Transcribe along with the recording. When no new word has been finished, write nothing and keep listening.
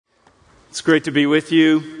It's great to be with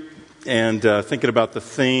you and thinking about the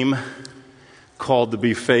theme, called to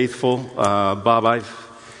be faithful. Bob, I want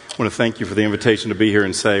to thank you for the invitation to be here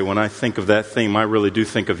and say, when I think of that theme, I really do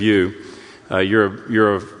think of you.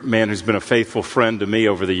 You're a man who's been a faithful friend to me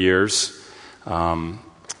over the years.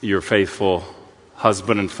 You're a faithful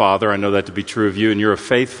husband and father. I know that to be true of you. And you're a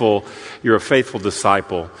faithful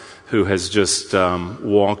disciple who has just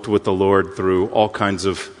walked with the Lord through all kinds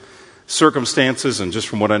of circumstances and, just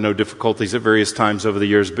from what I know, difficulties at various times over the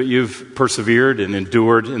years. But you've persevered and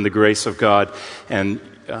endured in the grace of God. And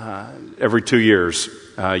every 2 years,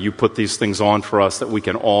 you put these things on for us that we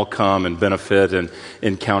can all come and benefit and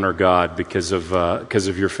encounter God because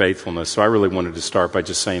of your faithfulness. So I really wanted to start by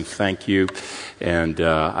just saying thank you. And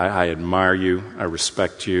I admire you. I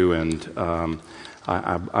respect you. And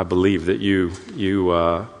I believe that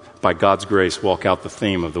you by God's grace, walk out the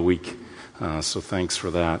theme of the week. So thanks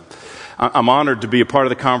for that. I'm honored to be a part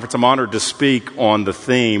of the conference. I'm honored to speak on the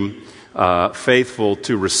theme, faithful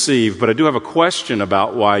to receive. But I do have a question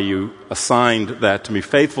about why you assigned that to me,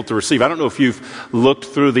 faithful to receive. I don't know if you've looked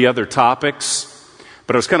through the other topics,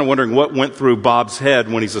 but I was kind of wondering what went through Bob's head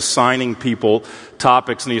when he's assigning people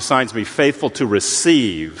topics, and he assigns me faithful to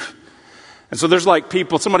receive. And so there's like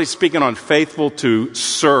somebody speaking on faithful to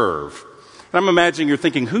serve. And I'm imagining you're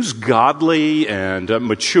thinking, who's godly and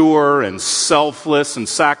mature and selfless and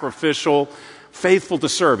sacrificial, faithful to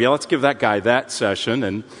serve? Yeah, let's give that guy that session.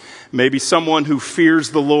 And maybe someone who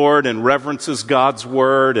fears the Lord and reverences God's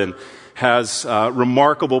word and has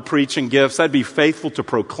remarkable preaching gifts. That'd be faithful to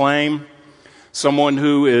proclaim. Someone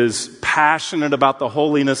who is passionate about the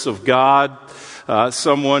holiness of God.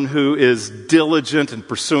 Someone who is diligent in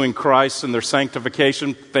pursuing Christ and their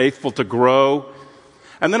sanctification, faithful to grow.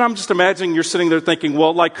 And then I'm just imagining you're sitting there thinking,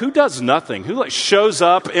 well, like, who does nothing? Who shows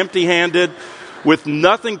up empty-handed with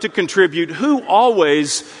nothing to contribute? Who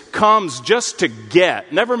always comes just to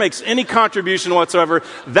get, never makes any contribution whatsoever?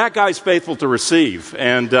 That guy's faithful to receive.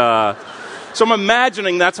 And so I'm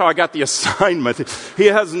imagining that's how I got the assignment. He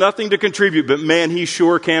has nothing to contribute, but man, he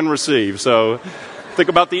sure can receive. So think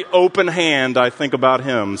about the open hand. I think about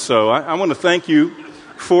him. So I want to thank you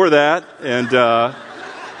for that. And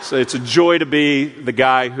so it's a joy to be the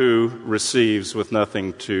guy who receives with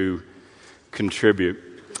nothing to contribute.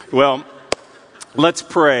 Well, let's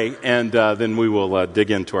pray, and then we will dig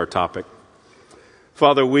into our topic.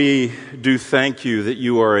 Father, we do thank you that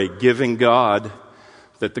you are a giving God,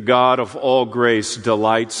 that the God of all grace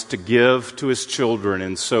delights to give to his children.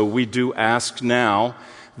 And so we do ask now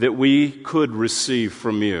that we could receive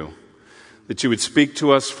from you, that you would speak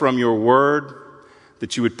to us from your word,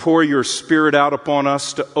 that you would pour your Spirit out upon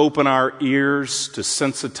us to open our ears, to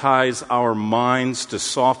sensitize our minds, to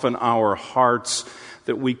soften our hearts,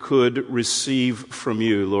 that we could receive from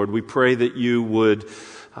you, Lord. We pray that you would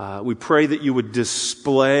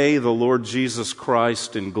display the Lord Jesus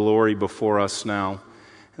Christ in glory before us now,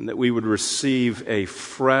 and that we would receive a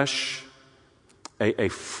fresh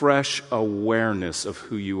awareness of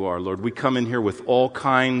who you are, Lord. We come in here with all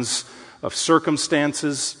kinds of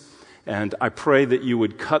circumstances, and I pray that you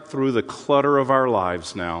would cut through the clutter of our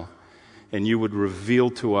lives now, and you would reveal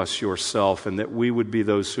to us yourself, and that we would be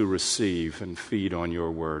those who receive and feed on your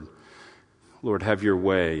word. Lord, have your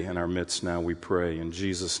way in our midst now, we pray. In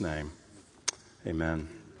Jesus' name, amen.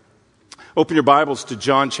 Open your Bibles to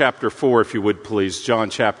John chapter 4, if you would, please. John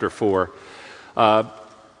chapter 4.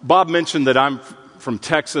 Bob mentioned that I'm from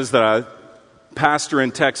Texas, that I pastor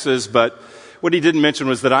in Texas, but what he didn't mention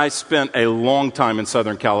was that I spent a long time in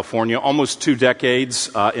Southern California, almost 2 decades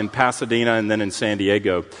in Pasadena and then in San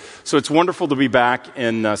Diego. So it's wonderful to be back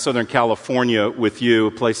in Southern California with you,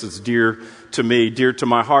 a place that's dear to me, dear to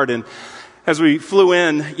my heart. And as we flew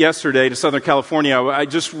in yesterday to Southern California, I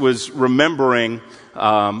just was remembering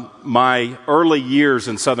my early years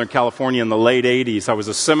in Southern California in the late 80s. I was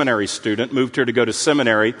a seminary student, moved here to go to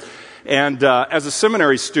seminary. And as a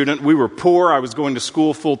seminary student, we were poor. I was going to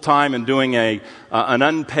school full-time and doing an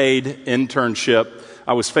unpaid internship.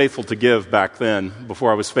 I was faithful to give back then, before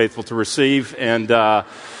I was faithful to receive. And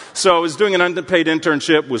so I was doing an unpaid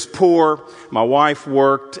internship, was poor. My wife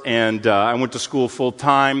worked, and I went to school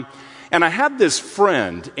full-time. And I had this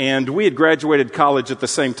friend, and we had graduated college at the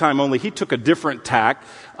same time, only he took a different tack.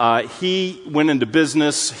 He went into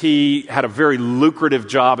business. He had a very lucrative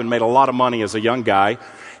job and made a lot of money as a young guy.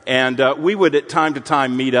 And we would at time to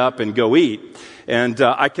time meet up and go eat. And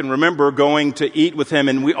I can remember going to eat with him,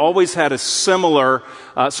 and we always had a similar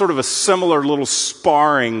little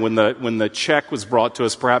sparring when the check was brought to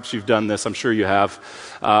us. Perhaps you've done this, I'm sure you have,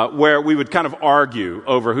 where we would kind of argue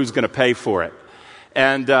over who's going to pay for it.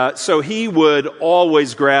 And so he would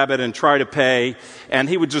always grab it and try to pay. and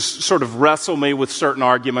he would just sort of wrestle me with certain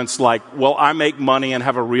arguments like, well, I make money and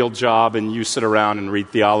have a real job, and you sit around and read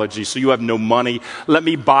theology, so you have no money. Let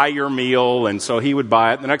me buy your meal. And so he would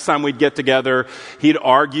buy it. The next time we'd get together, he'd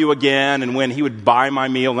argue again, and when he would buy my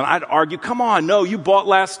meal, and I'd argue, come on, no, you bought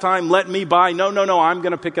last time, let me buy. No, I'm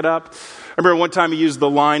going to pick it up. I remember one time he used the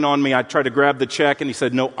line on me. I tried to grab the check, and he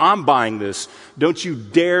said, no, I'm buying this. Don't you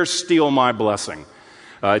dare steal my blessing.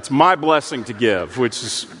 It's my blessing to give, which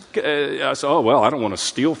is, I said, oh, well, I don't want to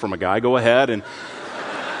steal from a guy. Go ahead. And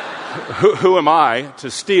who am I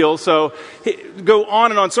to steal? So go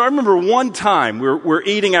on and on. So I remember one time we're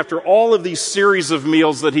eating after all of these series of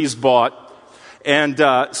meals that he's bought. And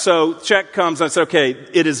so check comes. I said, okay,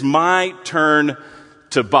 it is my turn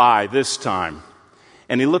to buy this time.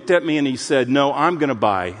 And he looked at me and he said, no, I'm going to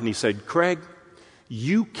buy. And he said, Craig,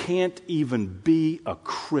 you can't even be a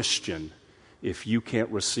Christian if you can't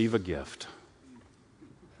receive a gift.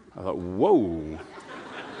 I thought, whoa.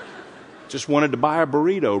 Just wanted to buy a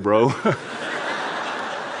burrito, bro.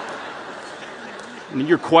 And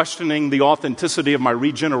you're questioning the authenticity of my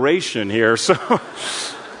regeneration here.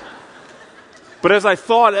 But as I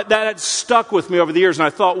thought, that had stuck with me over the years, and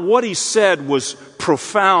I thought what he said was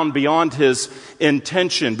profound beyond his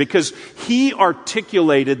intention, because he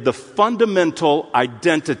articulated the fundamental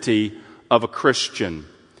identity of a Christian.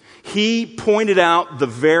 He pointed out the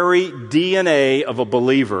very DNA of a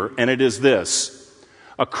believer, and it is this: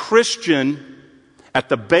 a Christian at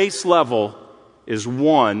the base level is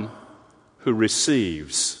one who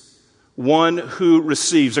receives. One who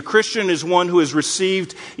receives. A Christian is one who has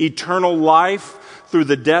received eternal life through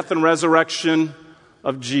the death and resurrection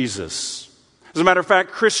of Jesus. As a matter of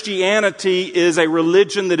fact, Christianity is a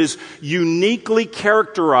religion that is uniquely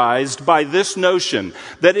characterized by this notion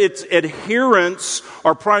that its adherents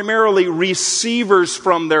are primarily receivers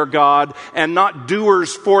from their God and not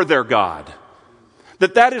doers for their God.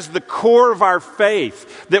 That is the core of our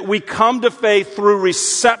faith, that we come to faith through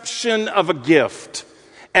reception of a gift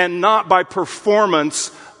and not by performance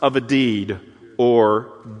of a deed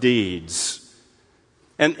or deeds.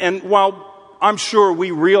 And while I'm sure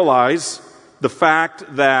we realize the fact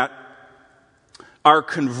that our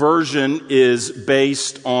conversion is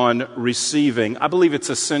based on receiving, I believe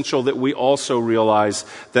it's essential that we also realize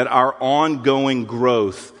that our ongoing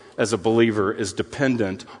growth as a believer is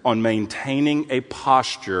dependent on maintaining a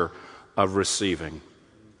posture of receiving.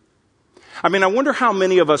 I mean, I wonder how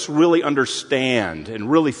many of us really understand and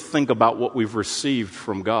really think about what we've received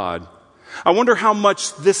from God. I wonder how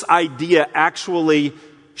much this idea actually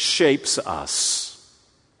shapes us.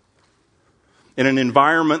 In an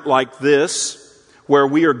environment like this, where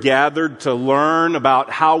we are gathered to learn about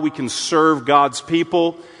how we can serve God's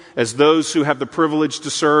people as those who have the privilege to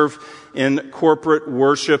serve in corporate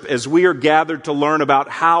worship, as we are gathered to learn about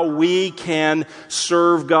how we can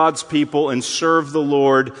serve God's people and serve the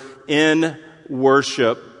Lord in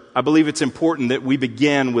worship, I believe it's important that we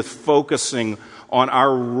begin with focusing on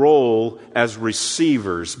our role as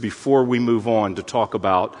receivers before we move on to talk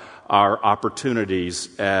about our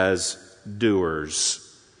opportunities as doers.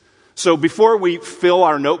 So before we fill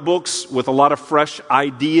our notebooks with a lot of fresh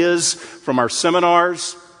ideas from our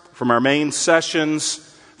seminars, from our main sessions,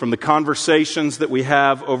 from the conversations that we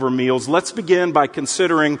have over meals, let's begin by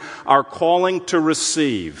considering our calling to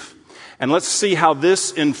receive. And let's see how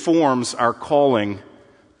this informs our calling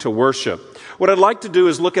to worship. What I'd like to do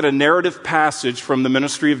is look at a narrative passage from the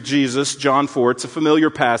ministry of Jesus, John 4. It's a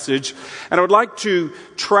familiar passage. And I would like to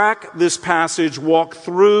track this passage, walk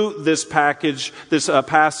through this passage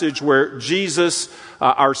where Jesus,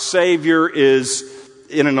 our Savior, is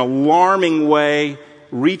in an alarming way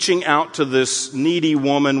reaching out to this needy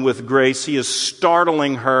woman with grace. He is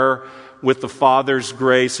startling her with the Father's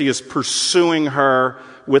grace. He is pursuing her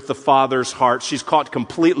with the Father's heart. She's caught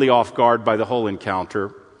completely off guard by the whole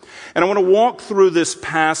encounter. And I want to walk through this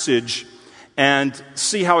passage and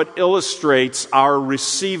see how it illustrates our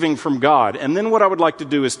receiving from God. And then what I would like to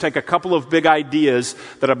do is take a couple of big ideas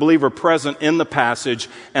that I believe are present in the passage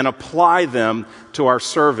and apply them to our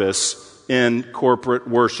service in corporate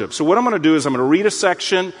worship. So what I'm going to do is I'm going to read a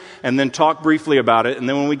section and then talk briefly about it. And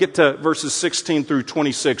then when we get to verses 16 through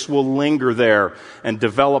 26, we'll linger there and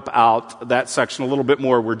develop out that section a little bit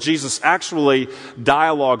more, where Jesus actually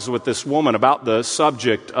dialogues with this woman about the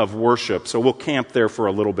subject of worship. So we'll camp there for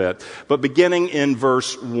a little bit. But beginning in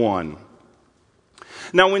verse 1.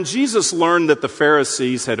 Now, when Jesus learned that the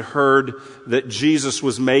Pharisees had heard that Jesus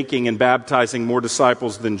was making and baptizing more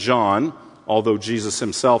disciples than John, although Jesus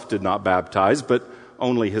himself did not baptize, but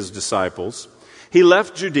only his disciples, he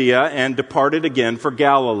left Judea and departed again for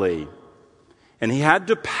Galilee. And he had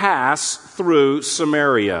to pass through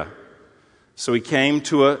Samaria. So he came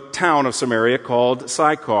to a town of Samaria called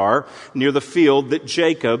Sychar, near the field that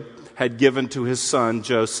Jacob had given to his son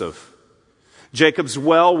Joseph. Jacob's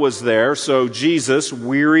well was there, so Jesus,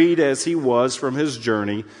 wearied as he was from his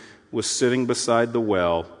journey, was sitting beside the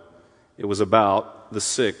well. It was about the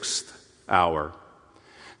 6th hour.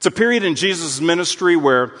 It's a period in Jesus' ministry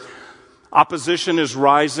where opposition is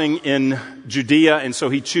rising in Judea, and so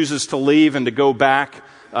he chooses to leave and to go back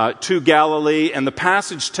to Galilee. And the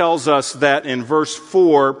passage tells us that in verse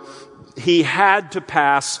 4, he had to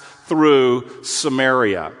pass through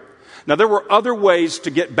Samaria. Now, there were other ways to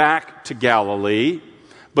get back to Galilee,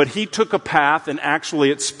 but he took a path, and actually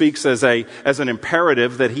it speaks as an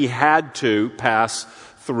imperative that he had to pass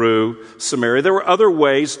through Samaria. There were other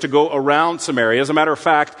ways to go around Samaria. As a matter of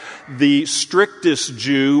fact, the strictest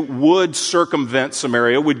Jew would circumvent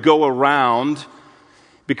Samaria, would go around,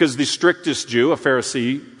 because the strictest Jew, a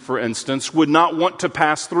Pharisee, for instance, would not want to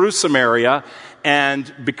pass through Samaria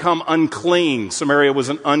and become unclean. Samaria was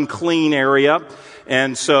an unclean area,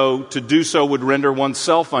 and so to do so would render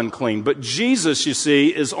oneself unclean. But Jesus, you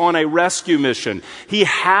see, is on a rescue mission. He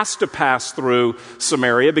has to pass through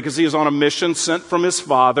Samaria because he is on a mission sent from his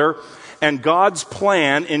Father. And God's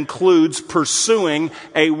plan includes pursuing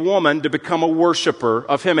a woman to become a worshiper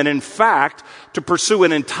of him. And in fact, to pursue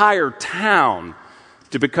an entire town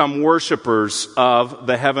to become worshipers of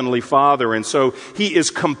the Heavenly Father. And so he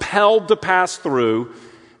is compelled to pass through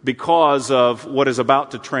because of what is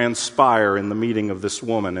about to transpire in the meeting of this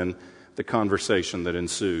woman and the conversation that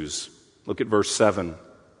ensues. Look at verse 7.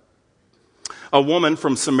 A woman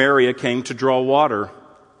from Samaria came to draw water.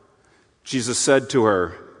 Jesus said to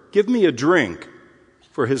her, "Give me a drink,"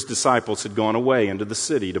 for his disciples had gone away into the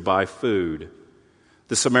city to buy food.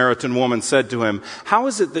 The Samaritan woman said to him, "How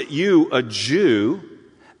is it that you, a Jew,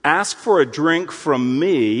 ask for a drink from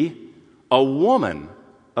me, a woman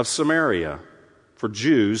of Samaria? For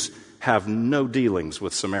Jews have no dealings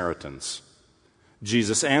with Samaritans."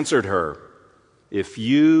 Jesus answered her, "If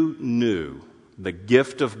you knew the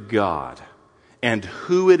gift of God and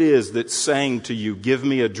who it is that's saying to you, 'Give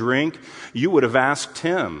me a drink,' you would have asked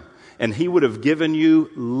him, and he would have given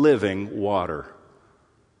you living water."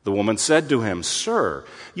 The woman said to him, "Sir,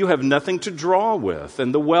 you have nothing to draw with,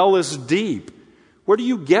 and the well is deep. Where do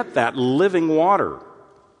you get that living water?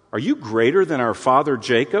 Are you greater than our father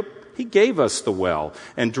Jacob? He gave us the well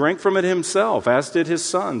and drank from it himself, as did his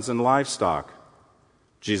sons and livestock."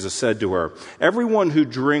 Jesus said to her, "Everyone who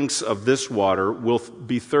drinks of this water will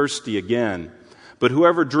be thirsty again. But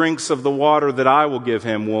whoever drinks of the water that I will give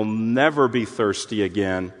him will never be thirsty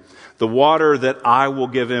again. The water that I will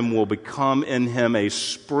give him will become in him a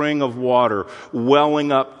spring of water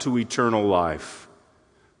welling up to eternal life."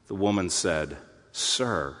 The woman said,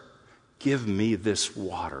 "Sir, give me this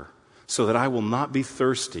water so that I will not be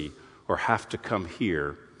thirsty or have to come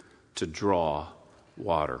here to draw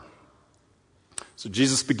water." So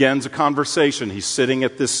Jesus begins a conversation. He's sitting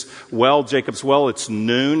at this well, Jacob's well. It's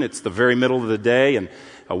noon. It's the very middle of the day. And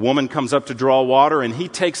a woman comes up to draw water, and he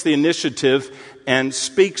takes the initiative and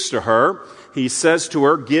speaks to her. He says to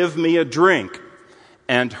her, "Give me a drink."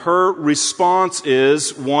 And her response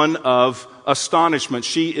is one of astonishment.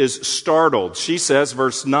 She is startled. She says,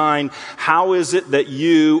 verse 9, "How is it that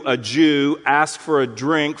you, a Jew, ask for a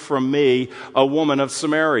drink from me, a woman of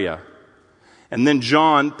Samaria?" And then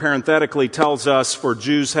John parenthetically tells us, "For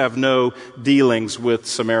Jews have no dealings with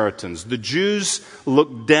Samaritans." The Jews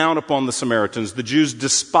looked down upon the Samaritans. The Jews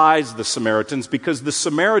despised the Samaritans because the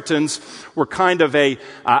Samaritans were kind of a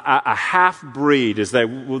half-breed, is the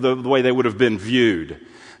way they would have been viewed.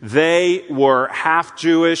 They were half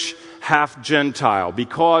Jewish, half Gentile,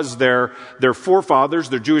 because their forefathers,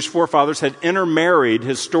 their Jewish forefathers, had intermarried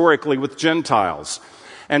historically with Gentiles.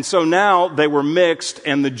 And so now they were mixed,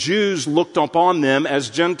 and the Jews looked upon them as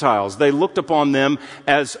Gentiles. They looked upon them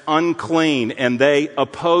as unclean, and they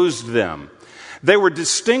opposed them. They were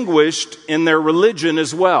distinguished in their religion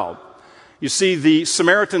as well. You see, the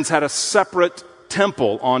Samaritans had a separate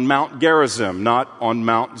temple on Mount Gerizim, not on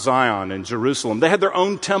Mount Zion in Jerusalem. They had their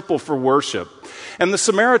own temple for worship. And the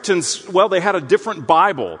Samaritans, well, they had a different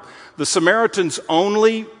Bible. The Samaritans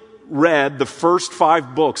only read the first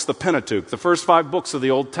 5 books, the Pentateuch, the first 5 books of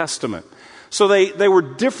the Old Testament. So they were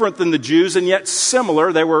different than the Jews, and yet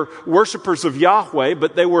similar. They were worshipers of Yahweh,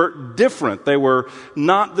 but they were different. They were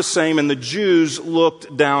not the same, and the Jews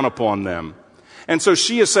looked down upon them. And so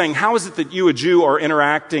she is saying, "How is it that you, a Jew, are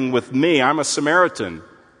interacting with me? I'm a Samaritan."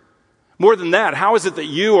 More than that, "How is it that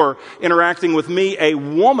you are interacting with me, a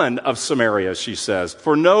woman of Samaria?" she says.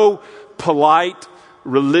 For no polite,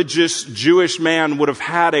 religious Jewish man would have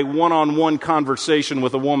had a one-on-one conversation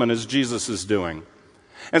with a woman as Jesus is doing.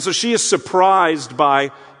 And so she is surprised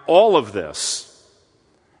by all of this.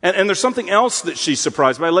 And there's something else that she's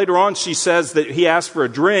surprised by. Later on, she says that he asked for a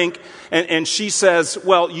drink, and she says,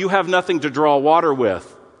 well, you have nothing to draw water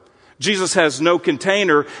with. Jesus has no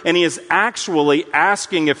container, and he is actually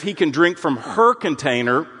asking if he can drink from her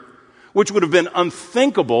container, which would have been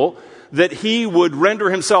unthinkable that he would render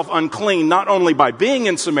himself unclean, not only by being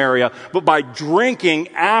in Samaria, but by drinking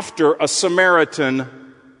after a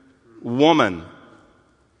Samaritan woman.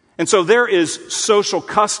 And so there is social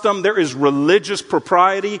custom, there is religious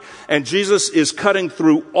propriety, and Jesus is cutting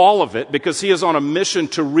through all of it because he is on a mission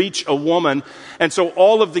to reach a woman. And so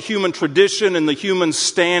all of the human tradition and the human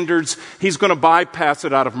standards, he's going to bypass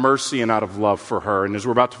it out of mercy and out of love for her. And as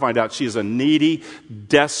we're about to find out, she is a needy,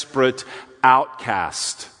 desperate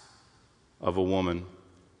outcast of a woman.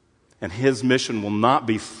 And his mission will not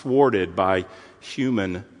be thwarted by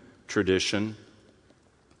human tradition.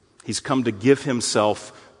 He's come to give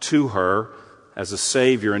himself to her as a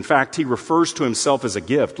Savior. In fact, he refers to himself as a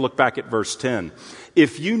gift. Look back at verse 10.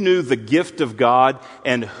 If you knew the gift of God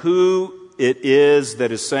and who it is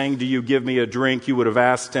that is saying to you, give me a drink, you would have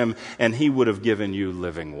asked him, and he would have given you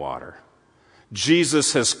living water.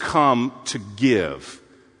 Jesus has come to give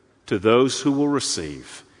to those who will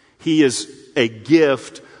receive. He is a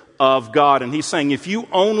gift of God. And he's saying, if you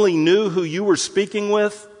only knew who you were speaking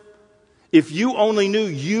with, if you only knew,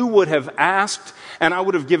 you would have asked, and I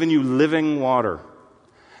would have given you living water.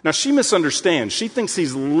 Now, she misunderstands. She thinks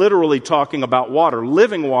he's literally talking about water.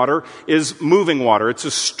 Living water is moving water. It's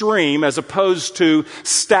a stream as opposed to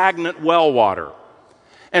stagnant well water.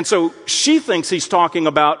 And so she thinks he's talking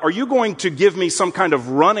about, are you going to give me some kind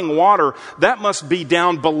of running water? That must be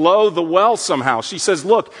down below the well somehow. She says,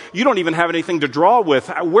 look, you don't even have anything to draw with.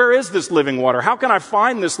 Where is this living water? How can I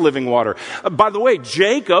find this living water? By the way,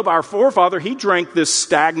 Jacob, our forefather, he drank this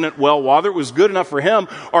stagnant well water. It was good enough for him.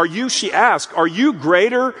 She asked, are you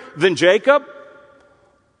greater than Jacob?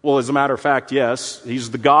 Well, as a matter of fact, yes.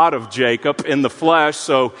 He's the God of Jacob in the flesh,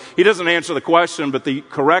 so he doesn't answer the question, but the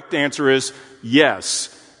correct answer is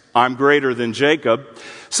yes. I'm greater than Jacob.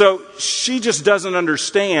 So she just doesn't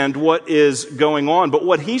understand what is going on. But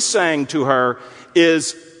what he's saying to her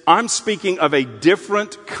is, I'm speaking of a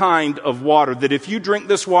different kind of water, that if you drink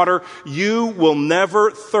this water, you will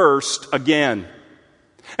never thirst again.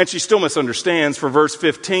 And she still misunderstands. For verse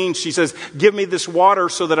 15, she says, give me this water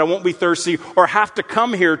so that I won't be thirsty or have to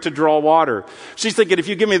come here to draw water. She's thinking, if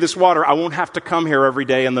you give me this water, I won't have to come here every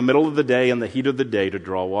day in the middle of the day, in the heat of the day to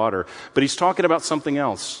draw water. But he's talking about something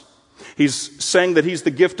else. He's saying that he's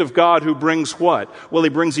the gift of God who brings what? Well, he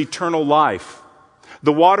brings eternal life.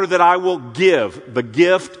 The water that I will give, the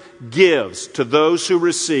gift gives to those who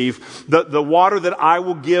receive. The water that I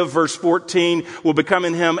will give, verse 14, will become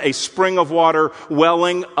in him a spring of water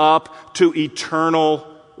welling up to eternal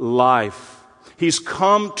life. He's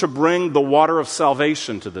come to bring the water of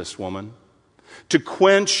salvation to this woman, to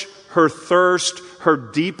quench her thirst, her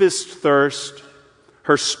deepest thirst,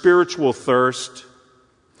 her spiritual thirst.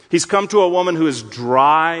 He's come to a woman who is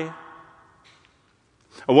dry,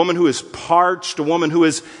 a woman who is parched, a woman who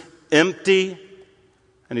is empty,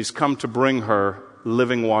 and he's come to bring her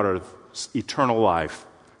living water, eternal life,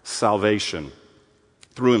 salvation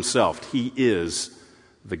through himself. He is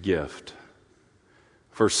the gift.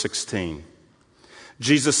 Verse 16.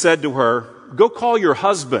 Jesus said to her, go call your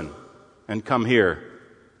husband and come here.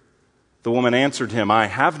 The woman answered him, I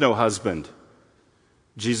have no husband.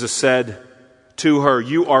 Jesus said to her,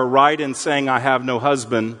 you are right in saying I have no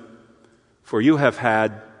husband, for you have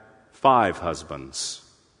had 5 husbands,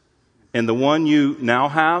 and the one you now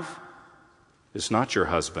have is not your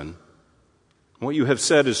husband. What you have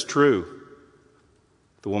said is true.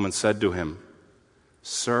 The woman said to him,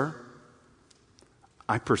 Sir,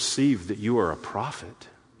 I perceive that you are a prophet.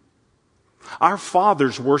 Our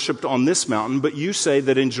fathers worshipped on this mountain, but you say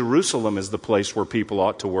that in Jerusalem is the place where people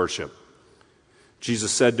ought to worship.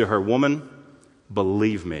 Jesus said to her, Woman,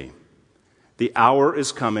 believe me, the hour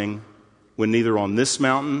is coming when neither on this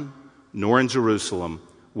mountain nor in Jerusalem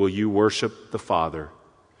will you worship the Father.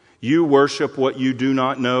 You worship what you do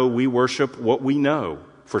not know. We worship what we know.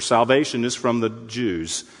 For salvation is from the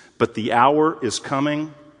Jews. But the hour is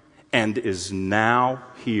coming and is now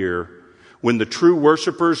here when the true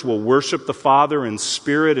worshipers will worship the Father in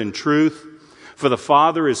spirit and truth. For the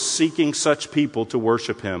Father is seeking such people to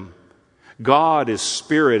worship him. God is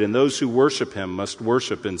spirit, and those who worship him must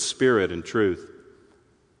worship in spirit and truth.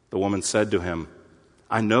 The woman said to him,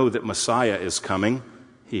 I know that Messiah is coming,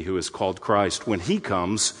 he who is called Christ. When he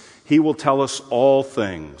comes, he will tell us all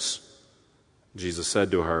things. Jesus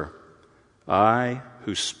said to her, I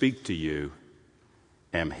who speak to you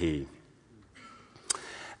am he.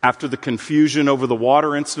 After the confusion over the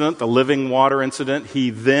water incident, the living water incident, he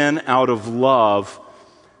then, out of love,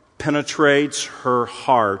 penetrates her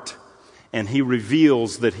heart, and he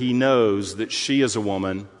reveals that he knows that she is a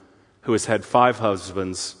woman who has had 5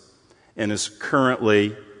 husbands and is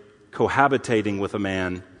currently cohabitating with a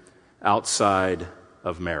man outside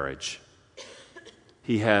of marriage.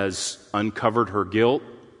 He has uncovered her guilt.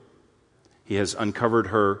 He has uncovered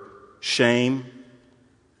her shame.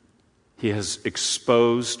 He has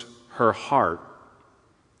exposed her heart.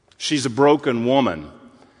 She's a broken woman.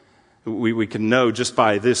 We can know just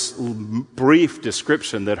by this brief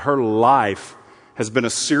description that her life has been a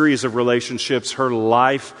series of relationships. Her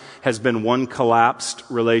life has been one collapsed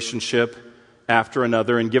relationship after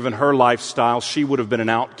another. And given her lifestyle, she would have been an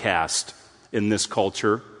outcast in this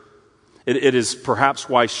culture. It is perhaps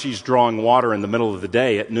why she's drawing water in the middle of the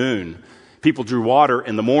day at noon. People drew water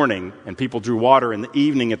in the morning, and people drew water in the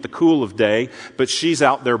evening at the cool of day, but she's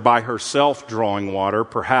out there by herself drawing water,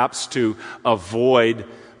 perhaps to avoid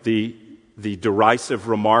the derisive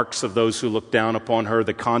remarks of those who look down upon her,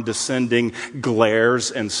 the condescending glares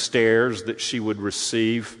and stares that she would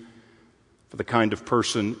receive for the kind of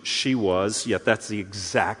person she was. Yet that's the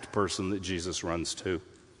exact person that Jesus runs to,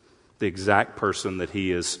 the exact person that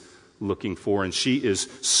he is looking for, and she is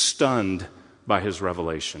stunned by his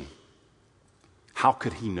revelation. How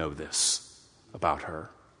could he know this about her?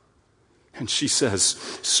 And she says,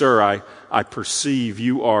 "Sir, I perceive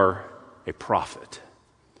you are a prophet.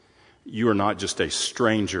 You are not just a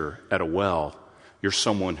stranger at a well. You're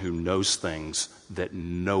someone who knows things that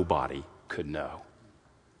nobody could know.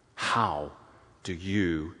 How do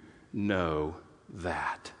you know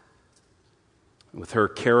that?" With her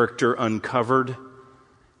character uncovered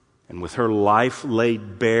and with her life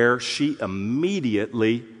laid bare, she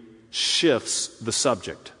immediately shifts the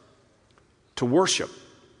subject to worship.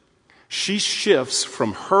 She shifts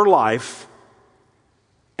from her life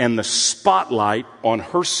and the spotlight on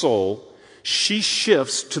her soul. She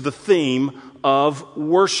shifts to the theme of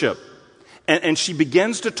worship. And she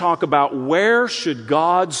begins to talk about where should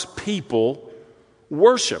God's people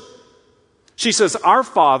worship. She says, our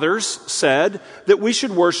fathers said that we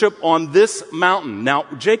should worship on this mountain. Now,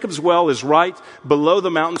 Jacob's well is right below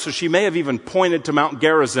the mountain, so she may have even pointed to Mount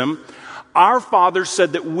Gerizim. Our fathers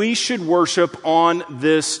said that we should worship on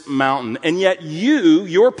this mountain. And yet you,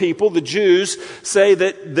 your people, the Jews, say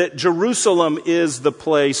that Jerusalem is the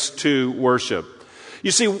place to worship.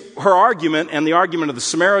 You see, her argument and the argument of the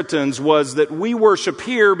Samaritans was that we worship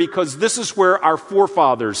here because this is where our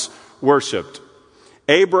forefathers worshiped.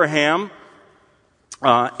 Abraham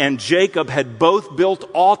and Jacob had both built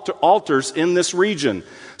altars in this region.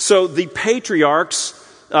 So the patriarchs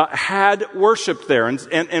had worshiped there.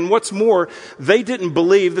 And what's more, they didn't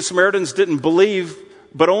believe, the Samaritans didn't believe,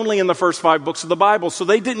 but only in the first 5 books of the Bible. So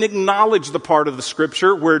they didn't acknowledge the part of the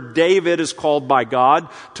scripture where David is called by God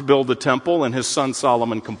to build the temple and his son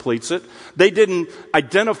Solomon completes it. They didn't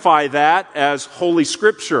identify that as holy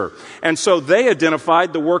scripture. And so they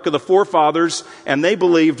identified the work of the forefathers, and they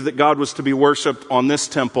believed that God was to be worshiped on this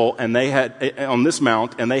temple and they had on this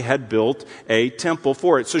mount, and they had built a temple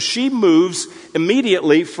for it. So she moves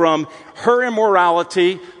immediately from her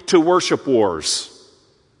immorality to worship wars.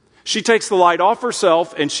 She takes the light off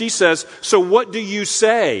herself and she says, so what do you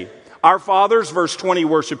say? Our fathers, verse 20,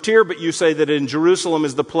 worshipped here, but you say that in Jerusalem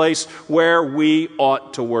is the place where we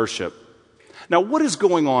ought to worship. Now, what is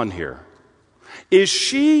going on here? Is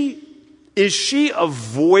she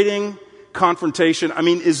avoiding confrontation? I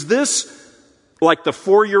mean, is this like the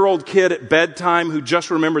 4-year-old kid at bedtime who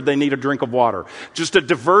just remembered they need a drink of water? Just a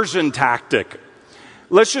diversion tactic.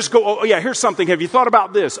 Let's just go, oh yeah, here's something. Have you thought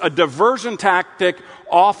about this? A diversion tactic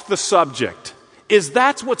off the subject.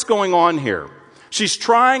 That's what's going on here. She's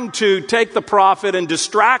trying to take the prophet and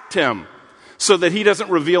distract him so that he doesn't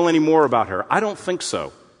reveal any more about her. I don't think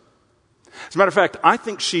so. As a matter of fact, I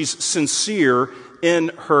think she's sincere in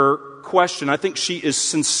her question. I think she is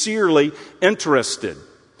sincerely interested.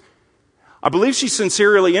 I believe she's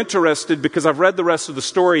sincerely interested because I've read the rest of the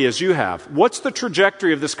story as you have. What's the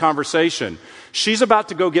trajectory of this conversation? She's about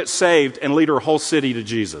to go get saved and lead her whole city to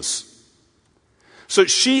Jesus. So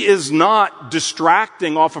she is not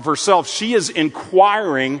distracting off of herself. She is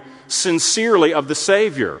inquiring sincerely of the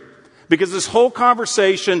Savior. Because this whole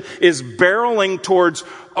conversation is barreling towards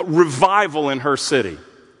a revival in her city.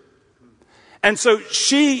 And so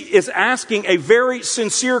she is asking a very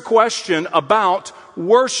sincere question about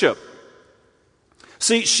worship.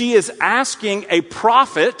 See, she is asking a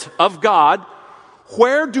prophet of God,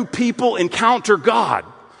 where do people encounter God?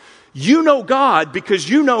 You know God because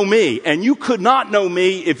you know me, and you could not know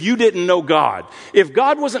me if you didn't know God. If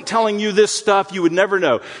God wasn't telling you this stuff, you would never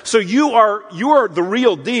know. So you are the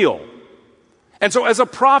real deal. And so as a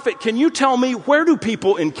prophet, can you tell me, where do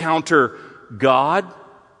people encounter God?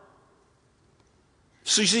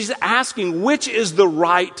 So she's asking, which is the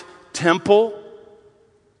right temple?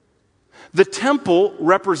 The temple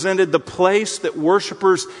represented the place that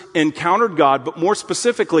worshipers encountered God, but more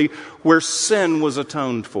specifically, where sin was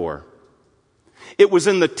atoned for. It was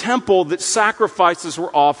in the temple that sacrifices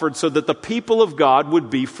were offered so that the people of God would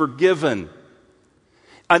be forgiven.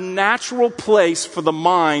 A natural place for the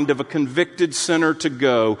mind of a convicted sinner to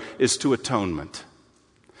go is to atonement.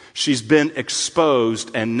 She's been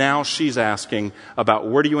exposed, and now she's asking about,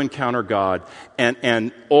 where do you encounter God,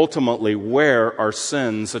 and ultimately, where are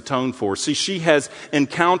sins atoned for? See, she has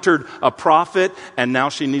encountered a prophet, and now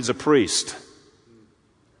she needs a priest.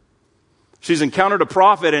 She's encountered a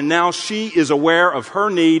prophet, and now she is aware of her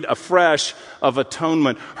need afresh of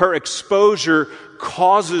atonement. Her exposure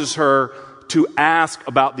causes her to ask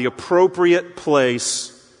about the appropriate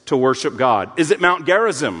place to worship God. Is it Mount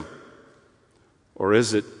Gerizim? Or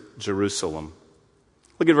is it Jerusalem?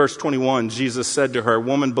 Look at verse 21. Jesus said to her,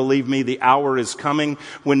 "Woman, believe me, the hour is coming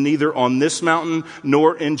when neither on this mountain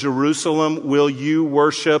nor in Jerusalem will you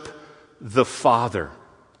worship the Father."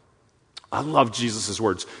 I love Jesus'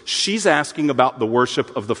 words. She's asking about the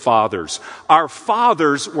worship of the fathers. Our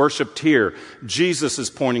fathers worshiped here. Jesus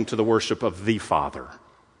is pointing to the worship of the Father.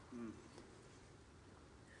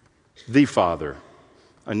 The Father.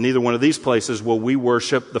 In neither one of these places will we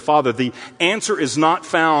worship the Father. The answer is not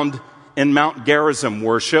found in Mount Gerizim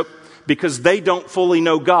worship, because they don't fully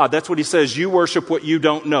know God. That's what he says, you worship what you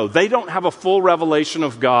don't know. They don't have a full revelation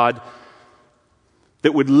of God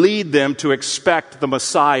that would lead them to expect the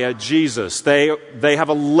Messiah, Jesus. They have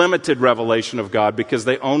a limited revelation of God because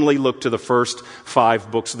they only look to the first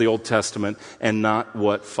 5 books of the Old Testament and not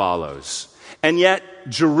what follows. And yet,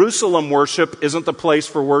 Jerusalem worship isn't the place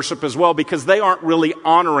for worship as well, because they aren't really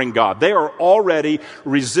honoring God. They are already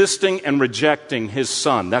resisting and rejecting His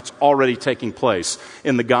Son. That's already taking place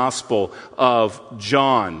in the Gospel of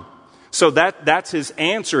John. So that's his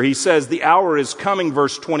answer. He says, the hour is coming,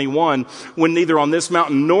 verse 21, when neither on this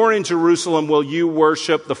mountain nor in Jerusalem will you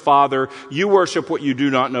worship the Father. You worship what you do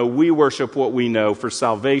not know. We worship what we know, for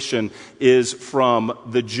salvation is from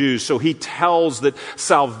the Jews. So he tells that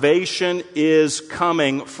salvation is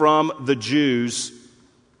coming from the Jews.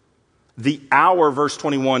 The hour, verse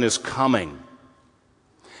 21, is coming.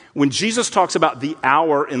 When Jesus talks about the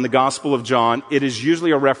hour in the Gospel of John, it is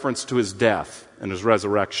usually a reference to his death and his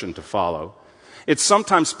resurrection to follow. It's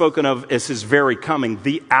sometimes spoken of as his very coming,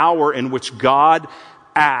 the hour in which God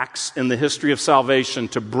acts in the history of salvation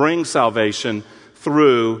to bring salvation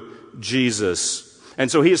through Jesus. And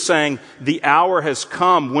so he is saying the hour has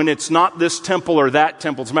come when it's not this temple or that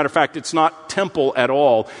temple. As a matter of fact, it's not temple at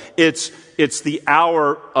all. It's the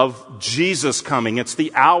hour of Jesus coming. It's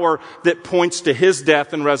the hour that points to his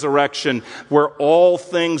death and resurrection, where all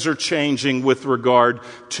things are changing with regard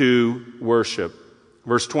to worship.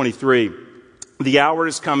 Verse 23, the hour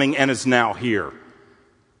is coming and is now here.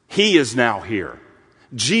 He is now here.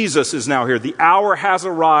 Jesus is now here. The hour has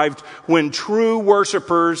arrived when true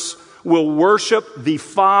worshipers will worship the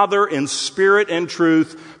Father in spirit and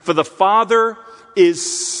truth, for the Father is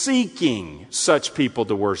seeking such people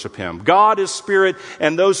to worship him. God is spirit,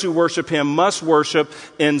 and those who worship him must worship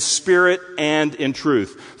in spirit and in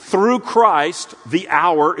truth. Through Christ, the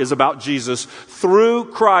hour is about Jesus. Through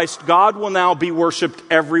Christ, God will now be worshiped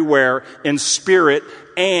everywhere in spirit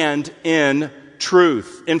and in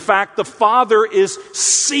truth. In fact, the Father is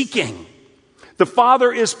seeking. The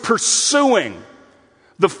Father is pursuing.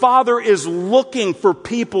 The Father is looking for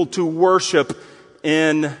people to worship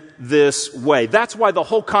in this way. That's why the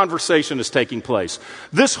whole conversation is taking place.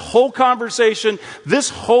 This whole conversation,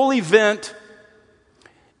 this whole event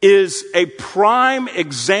is a prime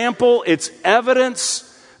example. It's evidence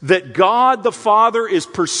that God the Father is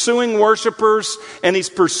pursuing worshipers, and he's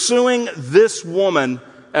pursuing this woman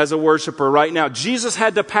as a worshiper right now. Jesus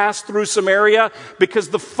had to pass through Samaria because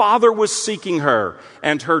the Father was seeking her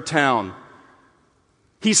and her town.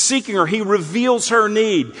 He's seeking her. He reveals her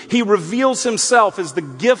need. He reveals himself as the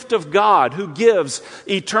gift of God who gives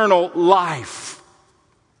eternal life.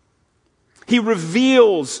 He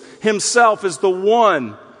reveals himself as the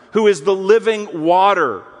one who is the living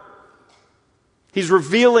water. He's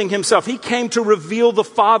revealing himself. He came to reveal the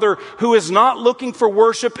Father, who is not looking for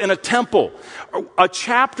worship in a temple. A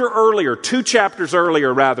chapter earlier, 2 chapters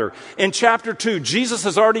earlier rather, in chapter 2, Jesus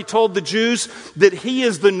has already told the Jews that he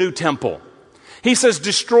is the new temple. He says,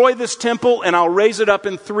 destroy this temple and I'll raise it up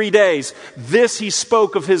in 3 days. This he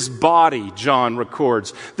spoke of his body, John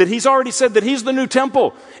records. That he's already said that he's the new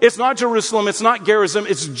temple. It's not Jerusalem, it's not Gerizim,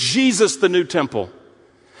 it's Jesus the new temple.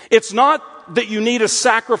 It's not that you need a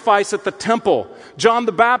sacrifice at the temple. John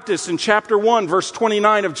the Baptist in chapter 1, verse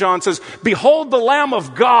 29 of John says, behold the Lamb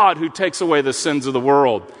of God who takes away the sins of the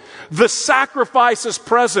world. The sacrifice is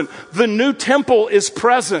present. The new temple is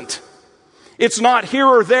present. It's not here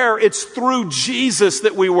or there. It's through Jesus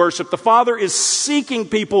that we worship. The Father is seeking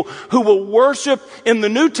people who will worship in the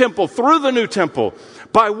new temple, through the new temple,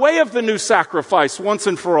 by way of the new sacrifice, once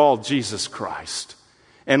and for all, Jesus Christ,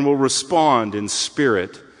 and will respond in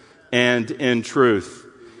spirit and in truth.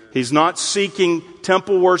 He's not seeking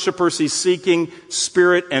temple worshipers. He's seeking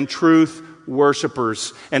spirit and truth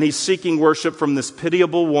worshipers. And he's seeking worship from this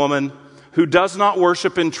pitiable woman who does not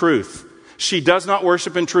worship in truth. She does not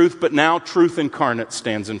worship in truth, but now truth incarnate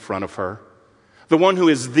stands in front of her. The one who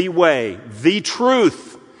is the way, the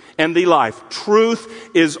truth, and the life.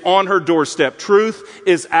 Truth is on her doorstep. Truth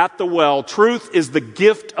is at the well. Truth is the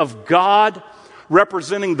gift of God,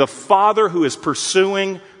 representing the Father who is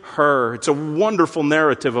pursuing her. It's a wonderful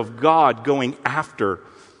narrative of God going after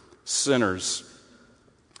sinners.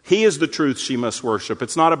 He is the truth she must worship.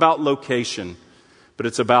 It's not about location, but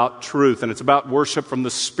it's about truth, and it's about worship from the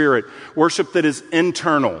Spirit. Worship that is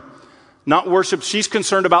internal. Not worship, she's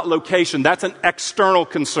concerned about location. That's an external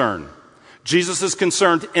concern. Jesus is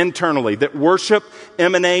concerned internally, that worship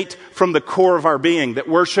emanate from the core of our being, that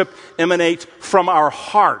worship emanate from our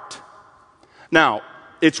heart. Now,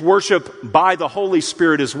 it's worship by the Holy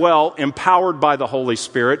Spirit as well, empowered by the Holy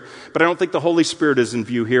Spirit. But I don't think the Holy Spirit is in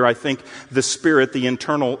view here. I think the Spirit, the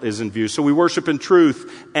internal, is in view. So we worship in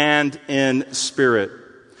truth and in spirit.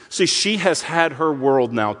 See, she has had her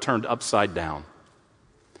world now turned upside down,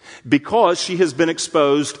 because she has been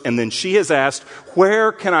exposed, and then she has asked,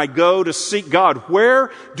 where can I go to seek God?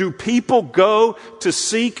 Where do people go to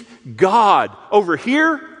seek God? Over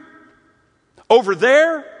here? Over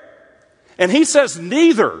there? And he says,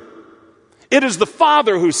 neither. It is the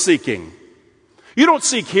Father who's seeking. You don't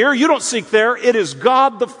seek here, you don't seek there. It is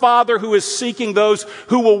God the Father who is seeking those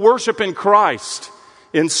who will worship in Christ,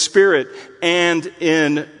 in spirit and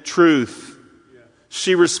in truth.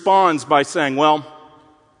 She responds by saying, well,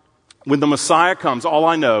 when the Messiah comes, all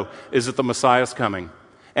I know is that the Messiah is coming.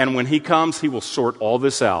 And when he comes, he will sort all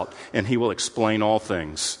this out and he will explain all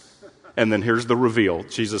things. And then here's the reveal.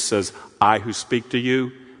 Jesus says, I who speak to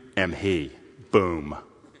you am he. Boom.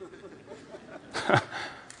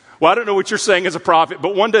 Well, I don't know what you're saying as a prophet,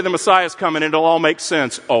 but one day the Messiah is coming and it'll all make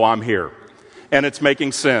sense. Oh, I'm here. And it's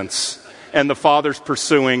making sense. And the Father's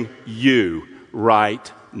pursuing you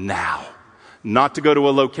right now. Not to go to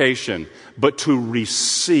a location, but to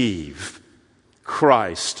receive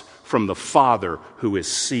Christ from the Father who is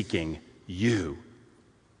seeking you.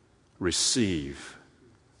 Receive.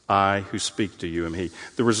 I who speak to you am he.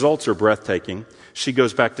 The results are breathtaking. She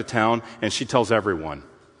goes back to town and she tells everyone,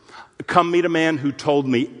 come meet a man who told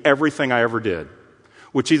me everything I ever did.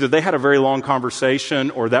 Which either they had a very long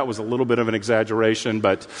conversation or that was a little bit of an exaggeration,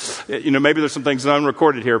 but maybe there's some things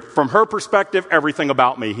unrecorded here. From her perspective, everything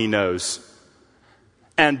about me he knows.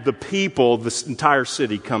 And the people, this entire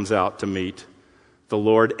city comes out to meet the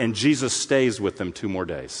Lord, and Jesus stays with them 2 more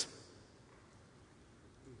days.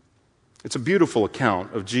 It's a beautiful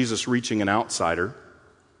account of Jesus reaching an outsider,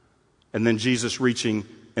 and then Jesus reaching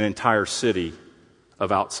an entire city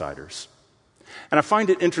of outsiders. And I find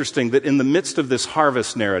it interesting that in the midst of this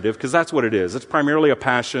harvest narrative, because that's what it is, it's primarily a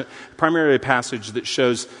passage that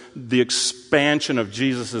shows the expansion of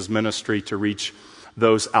Jesus' ministry to reach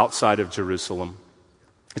those outside of Jerusalem.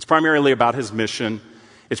 It's primarily about his mission.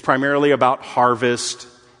 It's primarily about harvest,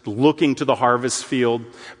 looking to the harvest field.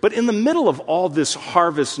 But in the middle of all this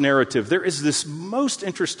harvest narrative, there is this most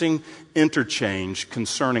interesting interchange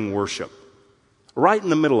concerning worship. Right in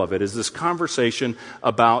the middle of it is this conversation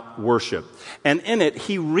about worship. And in it,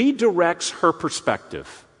 he redirects her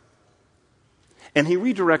perspective. And he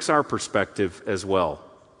redirects our perspective as well.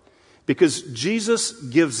 Because Jesus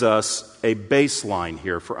gives us a baseline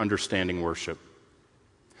here for understanding worship.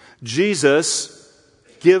 Jesus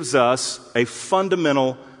gives us a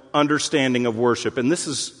fundamental understanding of worship. And this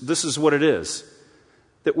is what it is.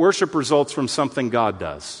 That worship results from something God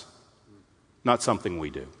does, not something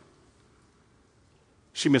we do.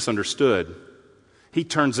 She misunderstood. He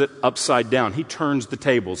turns it upside down. He turns the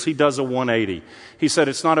tables. He does a 180. He said,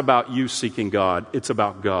 it's not about you seeking God. It's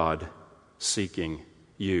about God seeking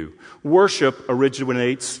you. Worship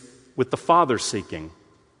originates with the Father seeking,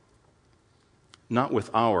 not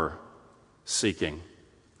with our seeking.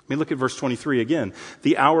 Look at verse 23 again.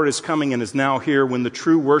 The hour is coming and is now here when the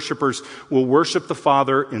true worshipers will worship the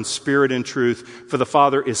Father in spirit and truth, for the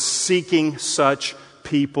Father is seeking such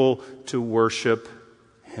people to worship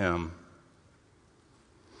Him.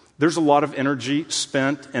 There's a lot of energy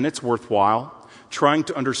spent, and it's worthwhile, trying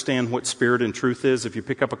to understand what spirit and truth is. If you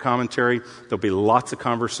pick up a commentary, there'll be lots of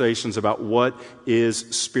conversations about what is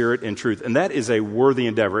spirit and truth. And that is a worthy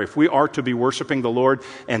endeavor. If we are to be worshiping the Lord,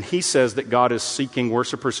 and He says that God is seeking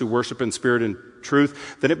worshipers who worship in spirit and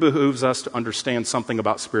truth, then it behooves us to understand something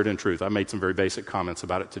about spirit and truth. I made some very basic comments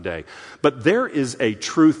about it today. But there is a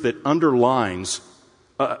truth that underlines,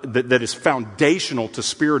 that is foundational to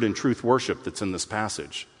spirit and truth worship that's in this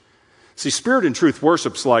passage. See, spirit and truth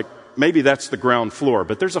worship's like, maybe that's the ground floor,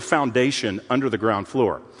 but there's a foundation under the ground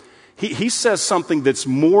floor. He says something that's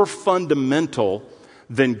more fundamental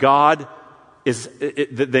than God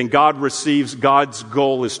receives. God's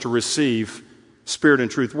goal is to receive spirit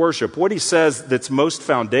and truth worship. What he says that's most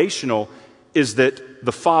foundational is that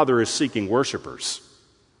the Father is seeking worshipers.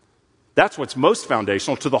 That's what's most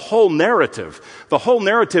foundational to the whole narrative. The whole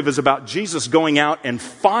narrative is about Jesus going out and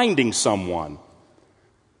finding someone.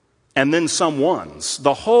 And then someone's.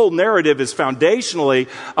 The whole narrative is foundationally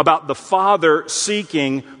about the Father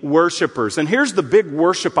seeking worshipers. And here's the big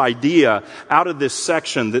worship idea out of this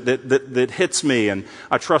section that hits me, and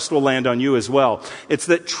I trust will land on you as well. It's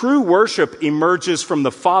that true worship emerges from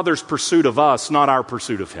the Father's pursuit of us, not our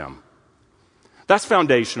pursuit of Him. That's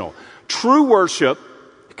foundational. True worship,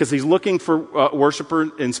 because He's looking for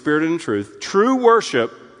worshiper in spirit and in truth, true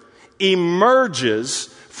worship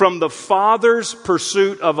emerges from the Father's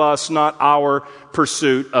pursuit of us, not our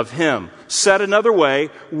pursuit of Him. Said another way,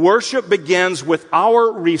 worship begins with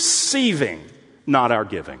our receiving, not our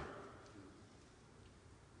giving.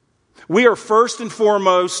 We are first and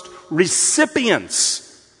foremost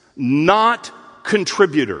recipients, not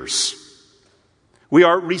contributors. We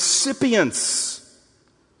are recipients.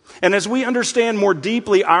 And as we understand more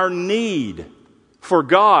deeply our need for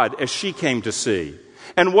God as she came to see,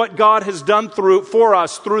 and what God has done for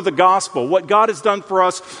us through the gospel, what God has done for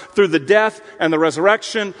us through the death and the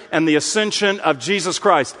resurrection and the ascension of Jesus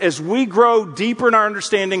Christ. As we grow deeper in our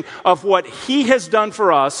understanding of what He has done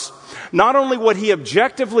for us, not only what He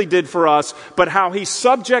objectively did for us, but how He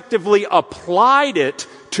subjectively applied it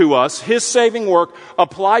to us, His saving work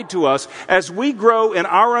applied to us, as we grow in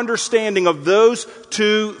our understanding of those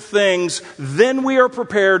two things, then we are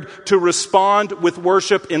prepared to respond with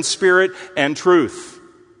worship in spirit and truth.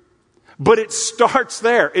 But it starts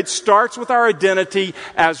there. It starts with our identity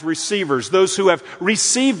as receivers, those who have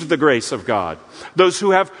received the grace of God, those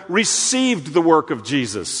who have received the work of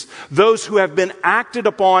Jesus, those who have been acted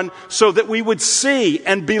upon so that we would see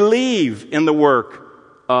and believe in the work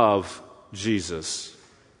of Jesus.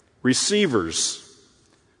 Receivers.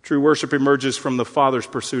 True worship emerges from the Father's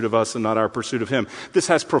pursuit of us and not our pursuit of Him. This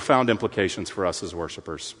has profound implications for us as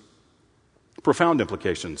worshipers. Profound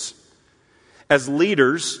implications. As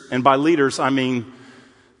leaders, and by leaders I mean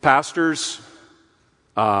pastors,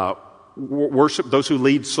 worship, those who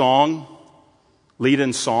lead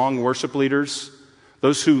in song, worship leaders,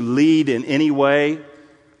 those who lead in any way,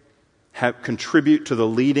 contribute to the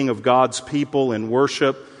leading of God's people in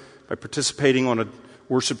worship by participating on a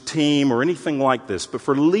worship team or anything like this. But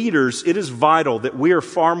for leaders, it is vital that we are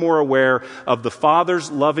far more aware of the Father's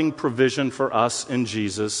loving provision for us in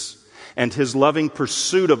Jesus and His loving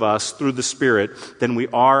pursuit of us through the Spirit than we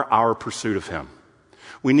are our pursuit of Him.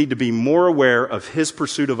 We need to be more aware of His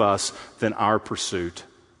pursuit of us than our pursuit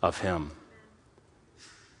of Him.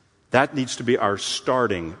 That needs to be our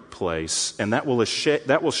starting place, and that will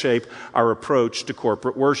shape our approach to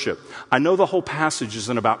corporate worship. I know the whole passage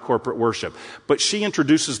isn't about corporate worship, but she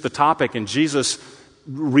introduces the topic and Jesus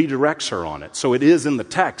redirects her on it. So it is in the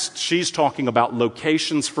text. She's talking about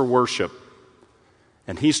locations for worship.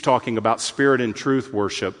 And He's talking about spirit and truth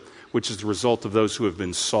worship, which is the result of those who have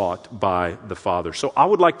been sought by the Father. So I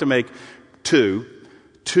would like to make two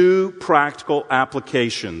practical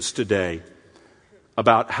applications today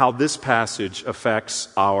about how this passage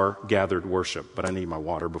affects our gathered worship. But I need my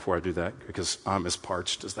water before I do that because I'm as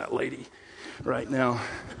parched as that lady right now.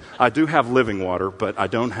 I do have living water, but I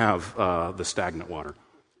don't have the stagnant water.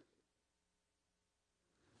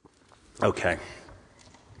 Okay.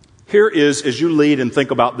 Here is, as you lead and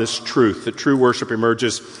think about this truth, that true worship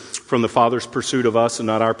emerges from the Father's pursuit of us and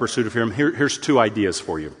not our pursuit of Him. Here's two ideas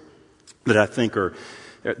for you that I think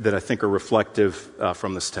are reflective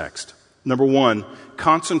from this text. Number one,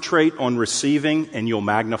 concentrate on receiving and you'll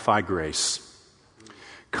magnify grace.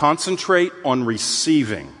 Concentrate on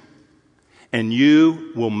receiving and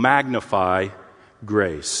you will magnify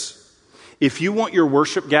grace. If you want your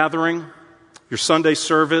worship gathering, your Sunday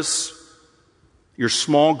service, your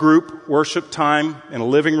small group worship time in a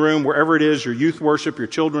living room, wherever it is, your youth worship, your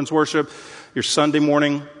children's worship, your Sunday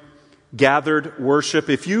morning gathered worship,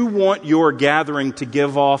 if you want your gathering to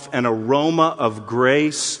give off an aroma of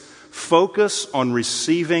grace, focus on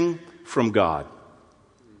receiving from God.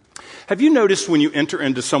 Have you noticed when you enter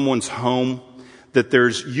into someone's home that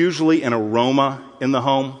there's usually an aroma in the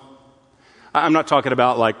home? I'm not talking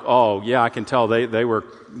about like, oh yeah, I can tell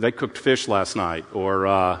they cooked fish last night,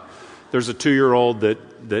 or there's a 2-year-old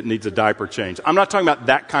that needs a diaper change. I'm not talking about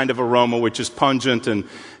that kind of aroma, which is pungent and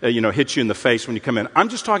hits you in the face when you come in. I'm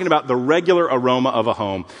just talking about the regular aroma of a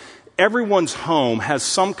home. Everyone's home has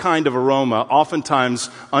some kind of aroma, oftentimes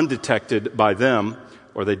undetected by them,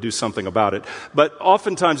 or they do something about it. But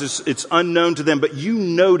oftentimes it's unknown to them, but you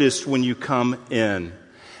notice when you come in.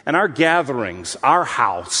 And our gatherings, our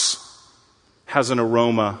house, has an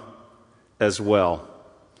aroma as well.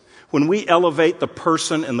 When we elevate the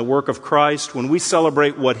person and the work of Christ, when we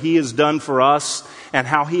celebrate what He has done for us and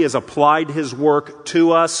how He has applied His work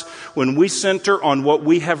to us, when we center on what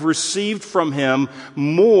we have received from Him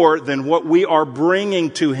more than what we are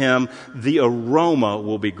bringing to Him, the aroma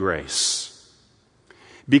will be grace.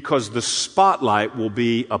 Because the spotlight will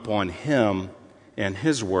be upon Him and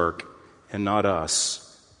His work and not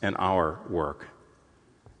us and our work.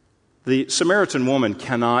 The Samaritan woman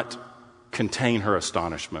cannot contain her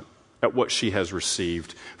astonishment at what she has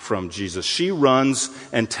received from Jesus. She runs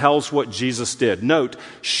and tells what Jesus did. Note,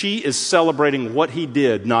 she is celebrating what He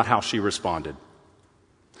did, not how she responded.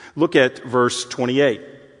 Look at verse 28.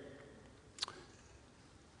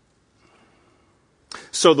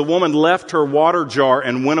 So the woman left her water jar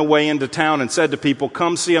and went away into town and said to people,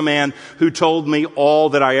 "Come see a man who told me all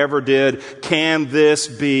that I ever did. Can this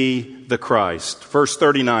be the Christ?" Verse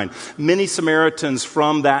 39. Many Samaritans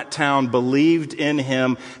from that town believed in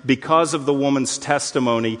Him because of the woman's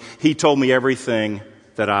testimony. "He told me everything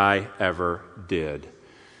that I ever did."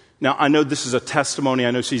 Now, I know this is a testimony.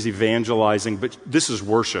 I know she's evangelizing, but this is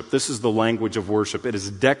worship. This is the language of worship. It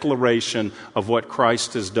is declaration of what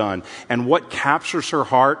Christ has done. And what captures her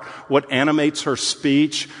heart, what animates her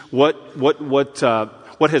speech, what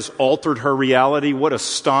has altered her reality, what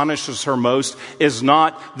astonishes her most, is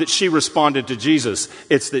not that she responded to Jesus.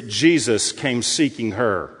 It's that Jesus came seeking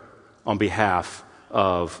her on behalf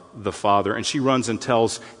of the Father. And she runs and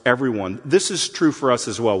tells everyone. This is true for us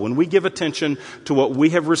as well. When we give attention to what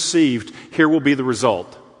we have received, here will be the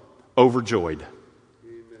result. Overjoyed.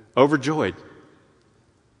 Amen. Overjoyed.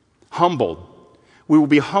 Humbled. We will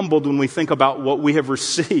be humbled when we think about what we have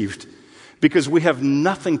received, because we have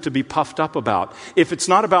nothing to be puffed up about. If it's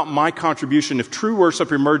not about my contribution, if true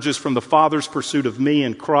worship emerges from the Father's pursuit of me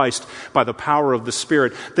in Christ by the power of the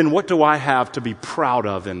Spirit, then what do I have to be proud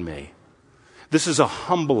of in me? This is a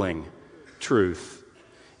humbling truth.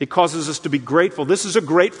 It causes us to be grateful. This is a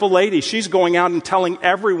grateful lady. She's going out and telling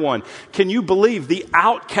everyone. Can you believe the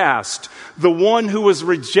outcast, the one who was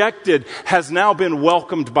rejected, has now been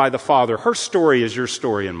welcomed by the Father? Her story is your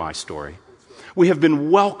story and my story. We have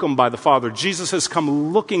been welcomed by the Father. Jesus has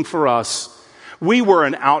come looking for us. We were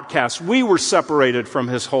an outcast. We were separated from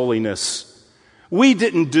His holiness. We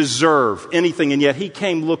didn't deserve anything, and yet He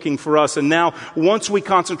came looking for us. And now, once we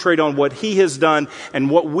concentrate on what He has done and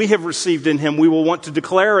what we have received in Him, we will want to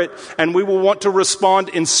declare it, and we will want to respond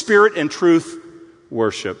in spirit and truth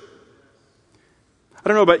worship. I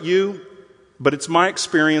don't know about you, but it's my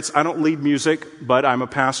experience. I don't lead music, but I'm a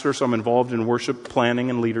pastor, so I'm involved in worship planning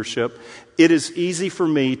and leadership. It is easy for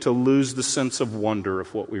me to lose the sense of wonder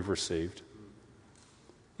of what we've received.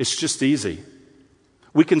 It's just easy.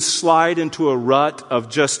 We can slide into a rut of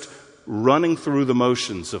just running through the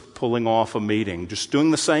motions of pulling off a meeting, just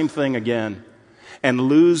doing the same thing again, and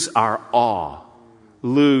lose our awe,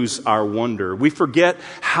 lose our wonder. We forget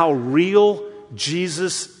how real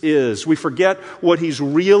Jesus is. We forget what He's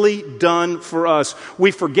really done for us.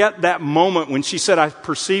 We forget that moment when she said, "I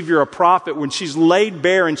perceive you're a prophet," when she's laid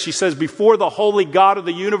bare and she says, "Before the holy God of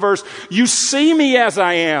the universe, you see me as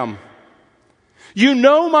I am. You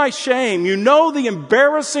know my shame. You know the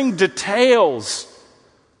embarrassing details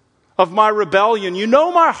of my rebellion. You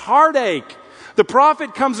know my heartache." The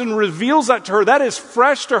prophet comes and reveals that to her. That is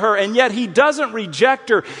fresh to her, and yet he doesn't reject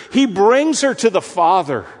her. He brings her to the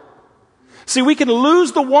Father. See, we can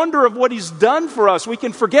lose the wonder of what He's done for us. We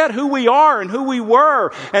can forget who we are and who we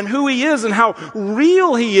were and who He is and how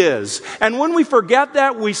real He is. And when we forget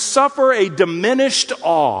that, we suffer a diminished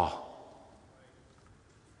awe.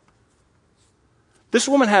 This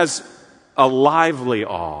woman has a lively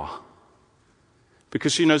awe.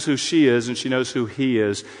 because she knows who she is and she knows who he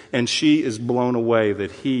is, and she is blown away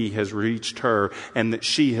that he has reached her and that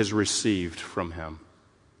she has received from him.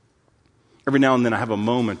 Every now and then I have a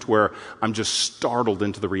moment where I'm just startled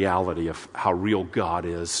into the reality of how real God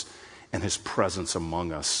is and his presence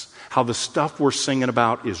among us. How the stuff we're singing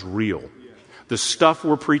about is real. The stuff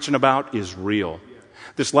we're preaching about is real.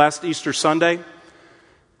 This last Easter Sunday,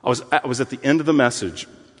 I was at the end of the message,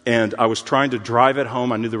 and I was trying to drive it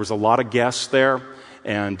home. I knew there was a lot of guests there,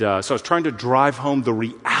 and so I was trying to drive home the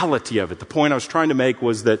reality of it. The point I was trying to make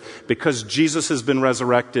was that because Jesus has been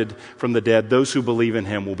resurrected from the dead, those who believe in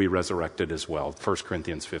him will be resurrected as well. 1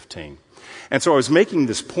 Corinthians 15. And so I was making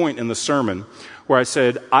this point in the sermon where I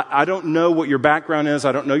said, I don't know what your background is,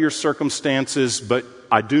 I don't know your circumstances, but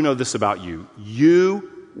I do know this about you. You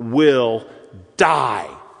will die.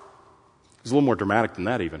 It's a little more dramatic than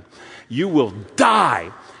that even. You will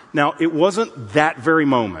die. Now, it wasn't that very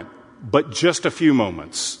moment, but just a few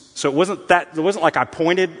moments. So it wasn't like I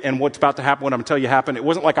pointed and what's about to happen, what I'm going to tell you happened. It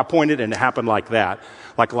wasn't like I pointed and it happened like that,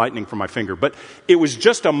 like lightning from my finger. But it was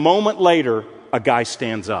just a moment later, a guy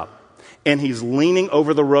stands up. And he's leaning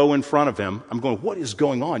over the row in front of him. I'm going, what is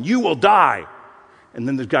going on? You will die. And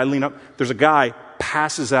then the guy leans up. There's a guy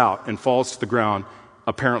passes out and falls to the ground,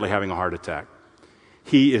 apparently having a heart attack.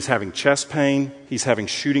 He is having chest pain. He's having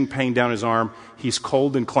shooting pain down his arm. He's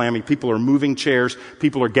cold and clammy. People are moving chairs.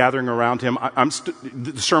 People are gathering around him.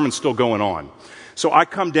 The sermon's still going on. So I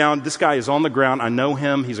come down. This guy is on the ground. I know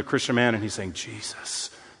him. He's a Christian man. And he's saying, Jesus.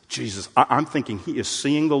 I'm thinking he is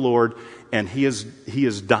seeing the Lord, and he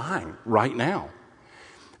is dying right now.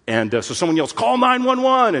 And so someone yells, call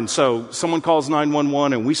 911. And so someone calls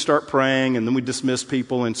 911, and we start praying, and then we dismiss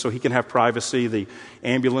people, and so he can have privacy. The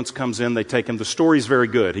ambulance comes in. They take him. The story's very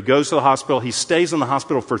good. He goes to the hospital. He stays in the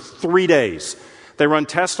hospital for 3 days. They run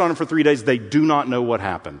tests on him for 3 days. They do not know what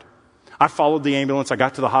happened. I followed the ambulance. I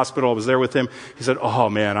got to the hospital. I was there with him. He said, oh,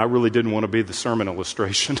 man, I really didn't want to be the sermon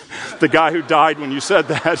illustration. The guy who died when you said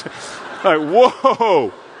that. Like,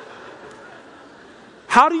 whoa.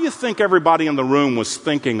 How do you think everybody in the room was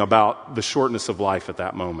thinking about the shortness of life at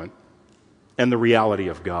that moment and the reality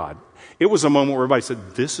of God? It was a moment where everybody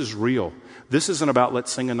said, this is real. This isn't about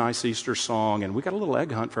let's sing a nice Easter song and we got a little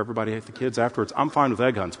egg hunt for everybody, the kids afterwards. I'm fine with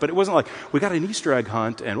egg hunts. But it wasn't like we got an Easter egg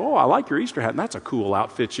hunt and, oh, I like your Easter hat and that's a cool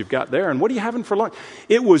outfit you've got there. And what are you having for lunch?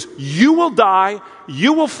 It was you will die,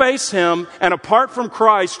 you will face him, and apart from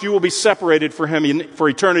Christ, you will be separated from him for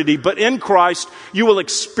eternity. But in Christ, you will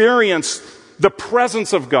experience the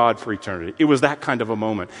presence of God for eternity. It was that kind of a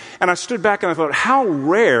moment. And I stood back and I thought, how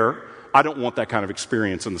rare, I don't want that kind of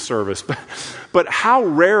experience in the service, but how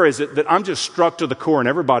rare is it that I'm just struck to the core and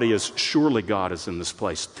everybody is, surely God is in this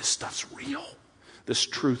place. This stuff's real. This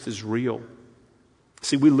truth is real.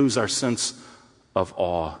 See, we lose our sense of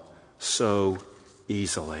awe so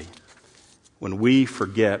easily when we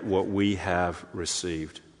forget what we have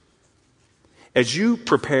received. As you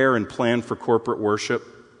prepare and plan for corporate worship,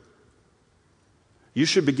 you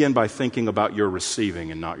should begin by thinking about your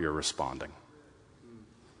receiving and not your responding.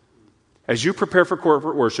 As you prepare for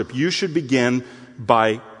corporate worship, you should begin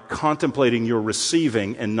by contemplating your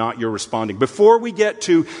receiving and not your responding. Before we get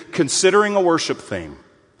to considering a worship theme,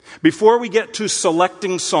 before we get to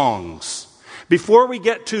selecting songs, before we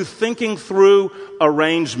get to thinking through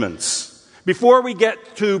arrangements, before we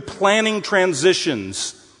get to planning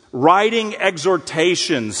transitions, writing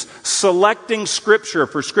exhortations, selecting scripture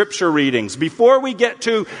for scripture readings, before we get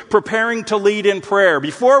to preparing to lead in prayer,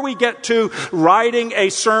 before we get to writing a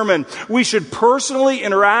sermon, we should personally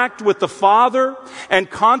interact with the Father and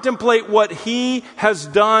contemplate what He has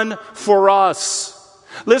done for us.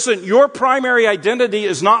 Listen, your primary identity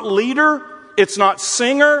is not leader, it's not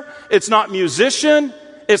singer, it's not musician,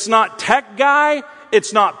 it's not tech guy,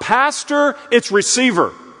 it's not pastor, it's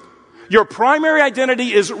receiver. Your primary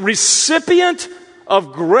identity is recipient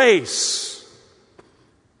of grace,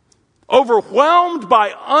 overwhelmed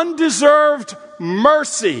by undeserved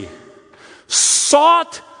mercy,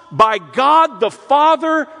 sought by God the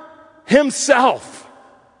Father Himself.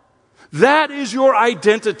 That is your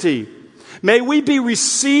identity. May we be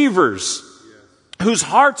receivers whose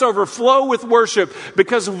hearts overflow with worship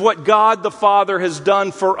because of what God the Father has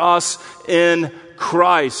done for us in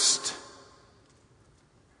Christ.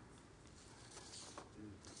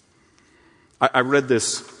 I read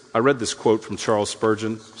this quote from Charles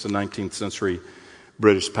Spurgeon. He's a 19th century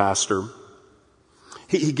British pastor.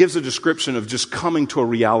 He gives a description of just coming to a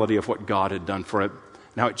reality of what God had done for him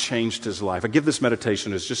and how it changed his life. I give this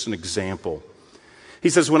meditation as just an example.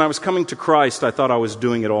 He says, when I was coming to Christ, I thought I was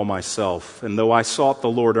doing it all myself. And though I sought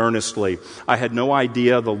the Lord earnestly, I had no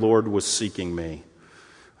idea the Lord was seeking me.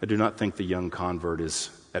 I do not think the young convert is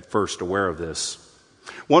at first aware of this.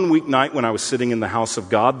 One weeknight when I was sitting in the house of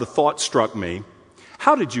God, the thought struck me,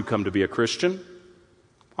 how did you come to be a Christian?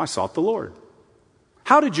 I sought the Lord.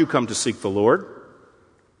 How did you come to seek the Lord?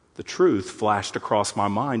 The truth flashed across my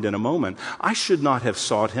mind in a moment. I should not have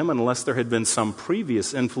sought him unless there had been some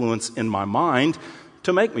previous influence in my mind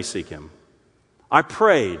to make me seek him. I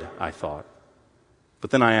prayed, I thought. But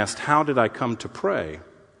then I asked, how did I come to pray?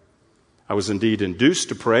 I was indeed induced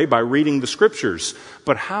to pray by reading the Scriptures.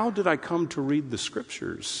 But how did I come to read the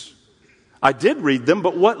Scriptures? I did read them,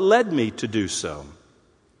 but what led me to do so?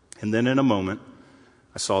 And then in a moment,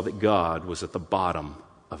 I saw that God was at the bottom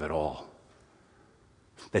of it all.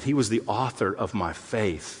 That he was the author of my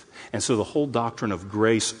faith. And so the whole doctrine of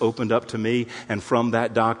grace opened up to me, and from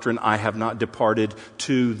that doctrine I have not departed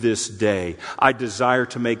to this day. I desire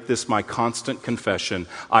to make this my constant confession.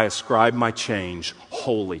 I ascribe my change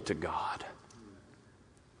wholly to God.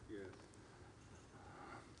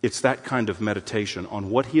 It's that kind of meditation on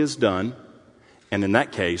what he has done, and in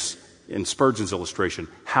that case, in Spurgeon's illustration,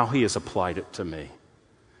 how he has applied it to me.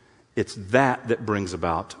 It's that brings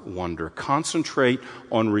about wonder. Concentrate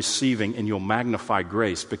on receiving and you'll magnify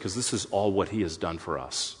grace, because this is all what he has done for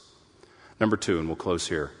us. Number 2, and we'll close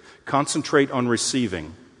here. Concentrate on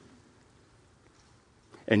receiving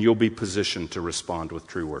and you'll be positioned to respond with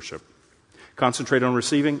true worship. Concentrate on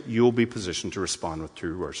receiving, you'll be positioned to respond with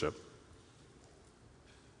true worship.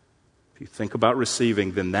 If you think about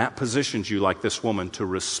receiving, then that positions you, like this woman, to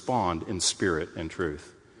respond in spirit and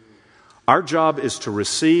truth. Our job is to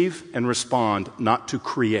receive and respond, not to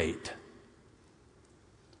create.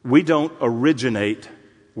 We don't originate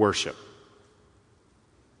worship.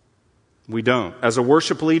 We don't. As a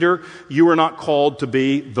worship leader, you are not called to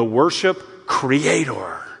be the worship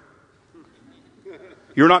creator.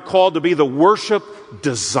 You're not called to be the worship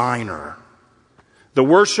designer, the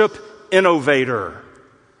worship innovator,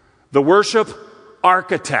 the worship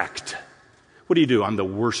architect. What do? I'm the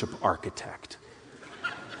worship architect.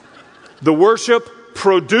 The worship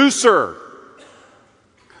producer,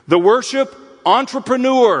 the worship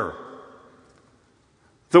entrepreneur,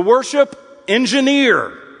 the worship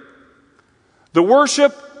engineer, the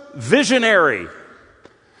worship visionary,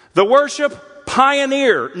 the worship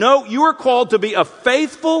pioneer. No, you are called to be a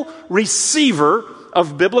faithful receiver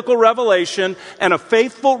of biblical revelation and a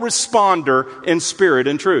faithful responder in spirit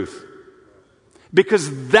and truth.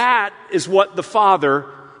 Because that is what the Father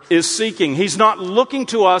is seeking. He's not looking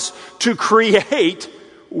to us to create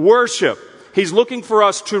worship. He's looking for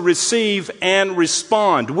us to receive and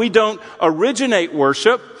respond. We don't originate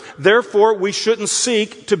worship, therefore we shouldn't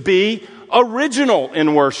seek to be original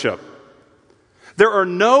in worship. There are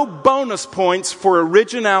no bonus points for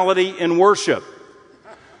originality in worship.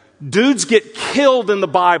 Dudes get killed in the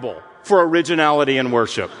Bible for originality in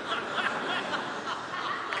worship.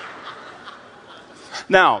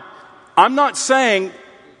 Now, I'm not saying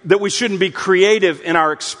that we shouldn't be creative in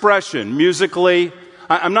our expression musically.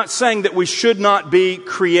 I'm not saying that we should not be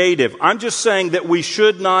creative. I'm just saying that we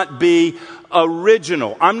should not be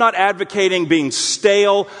original. I'm not advocating being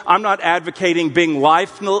stale. I'm not advocating being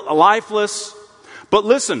lifeless. But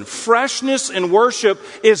listen, freshness in worship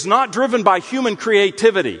is not driven by human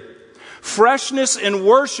creativity. Freshness in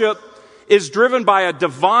worship is driven by a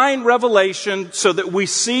divine revelation so that we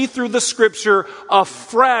see through the Scripture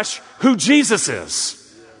afresh who Jesus is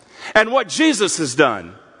and what Jesus has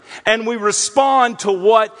done. And we respond to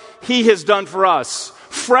what he has done for us.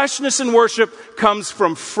 Freshness in worship comes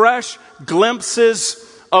from fresh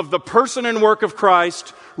glimpses of the person and work of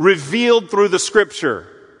Christ revealed through the Scripture.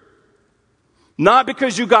 Not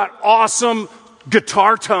because you got awesome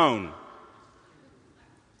guitar tone.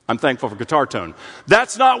 I'm thankful for guitar tone.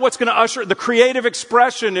 That's not what's going to usher the creative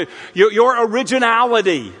expression, your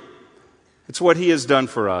originality. It's what he has done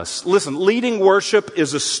for us. Listen, leading worship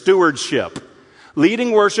is a stewardship.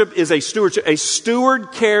 Leading worship is a stewardship. A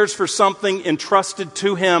steward cares for something entrusted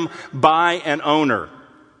to him by an owner.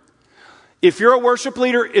 If you're a worship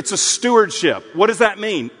leader, it's a stewardship. What does that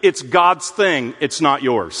mean? It's God's thing. It's not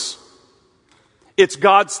yours. It's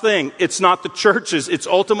God's thing. It's not the church's. It's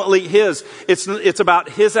ultimately his. It's about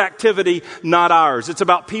his activity, not ours. It's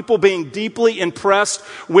about people being deeply impressed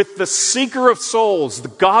with the seeker of souls, the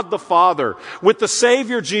God the Father, with the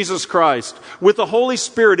Savior Jesus Christ, with the Holy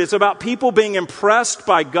Spirit. It's about people being impressed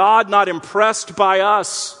by God, not impressed by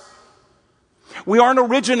us. We aren't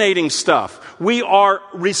originating stuff. We are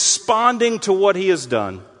responding to what he has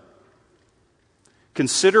done.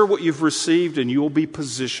 Consider what you've received and you will be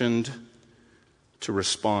positioned to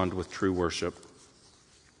respond with true worship.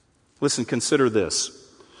 Listen, consider this.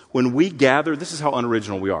 When we gather, this is how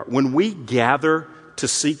unoriginal we are. When we gather to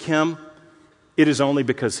seek him, it is only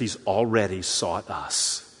because he's already sought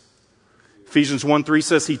us. Ephesians 1:3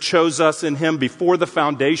 says he chose us in him before the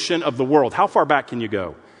foundation of the world. How far back can you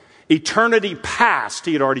go? Eternity past,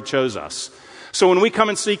 he had already chose us. So when we come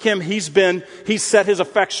and seek him, he's set his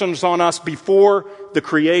affections on us before the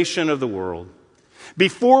creation of the world.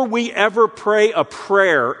 Before we ever pray a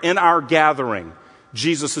prayer in our gathering,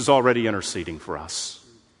 Jesus is already interceding for us.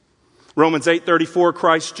 Romans 8:34,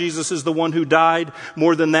 Christ Jesus is the one who died,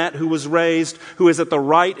 more than that, who was raised, who is at the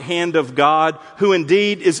right hand of God, who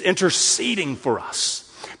indeed is interceding for us.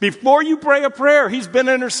 Before you pray a prayer, he's been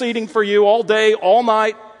interceding for you all day, all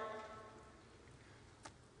night.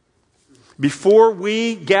 Before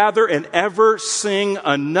we gather and ever sing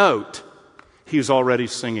a note, he's already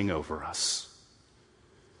singing over us.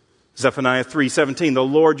 Zephaniah 3:17, the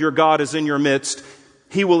Lord your God is in your midst.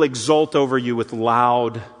 He will exult over you with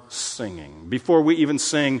loud singing. Before we even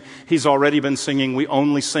sing, he's already been singing. We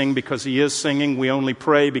only sing because he is singing. We only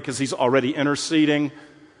pray because he's already interceding.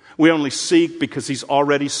 We only seek because he's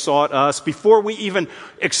already sought us. Before we even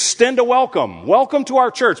extend a welcome to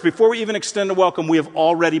our church, before we even extend a welcome, we have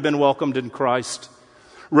already been welcomed in Christ.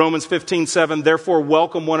 Romans 15:7, therefore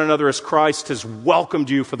welcome one another as Christ has welcomed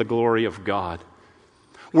you for the glory of God.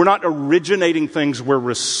 We're not originating things, we're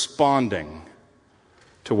responding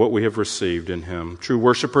to what we have received in him. True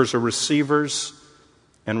worshipers are receivers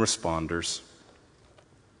and responders.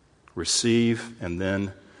 Receive and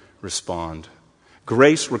then respond.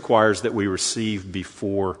 Grace requires that we receive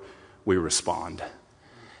before we respond,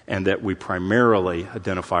 and that we primarily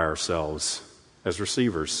identify ourselves as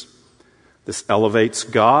receivers. This elevates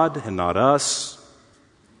God and not us.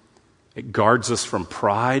 It guards us from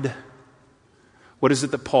pride. What is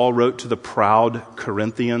it that Paul wrote to the proud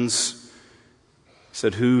Corinthians? He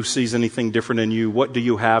said, who sees anything different in you? What do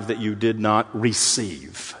you have that you did not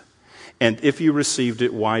receive? And if you received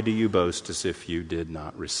it, why do you boast as if you did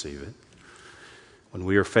not receive it? When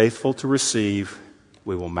we are faithful to receive,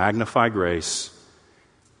 we will magnify grace,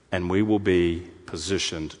 and we will be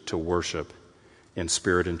positioned to worship in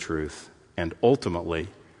spirit and truth. And ultimately,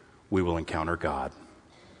 we will encounter God.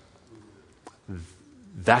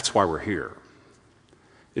 That's why we're here,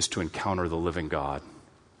 is to encounter the living God.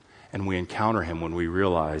 And we encounter him when we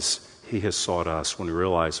realize he has sought us, when we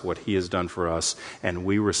realize what he has done for us, and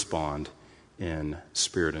we respond in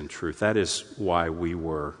spirit and truth. That is why we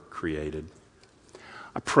were created.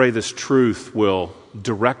 I pray this truth will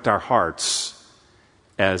direct our hearts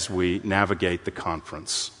as we navigate the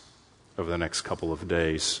conference over the next couple of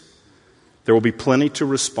days. There will be plenty to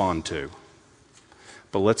respond to,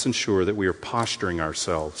 but let's ensure that we are posturing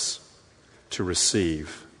ourselves to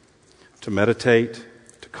receive, to meditate,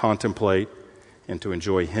 to contemplate, and to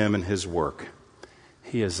enjoy him and his work.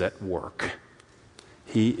 He is at work.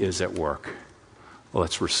 He is at work.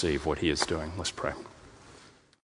 Let's receive what he is doing. Let's pray.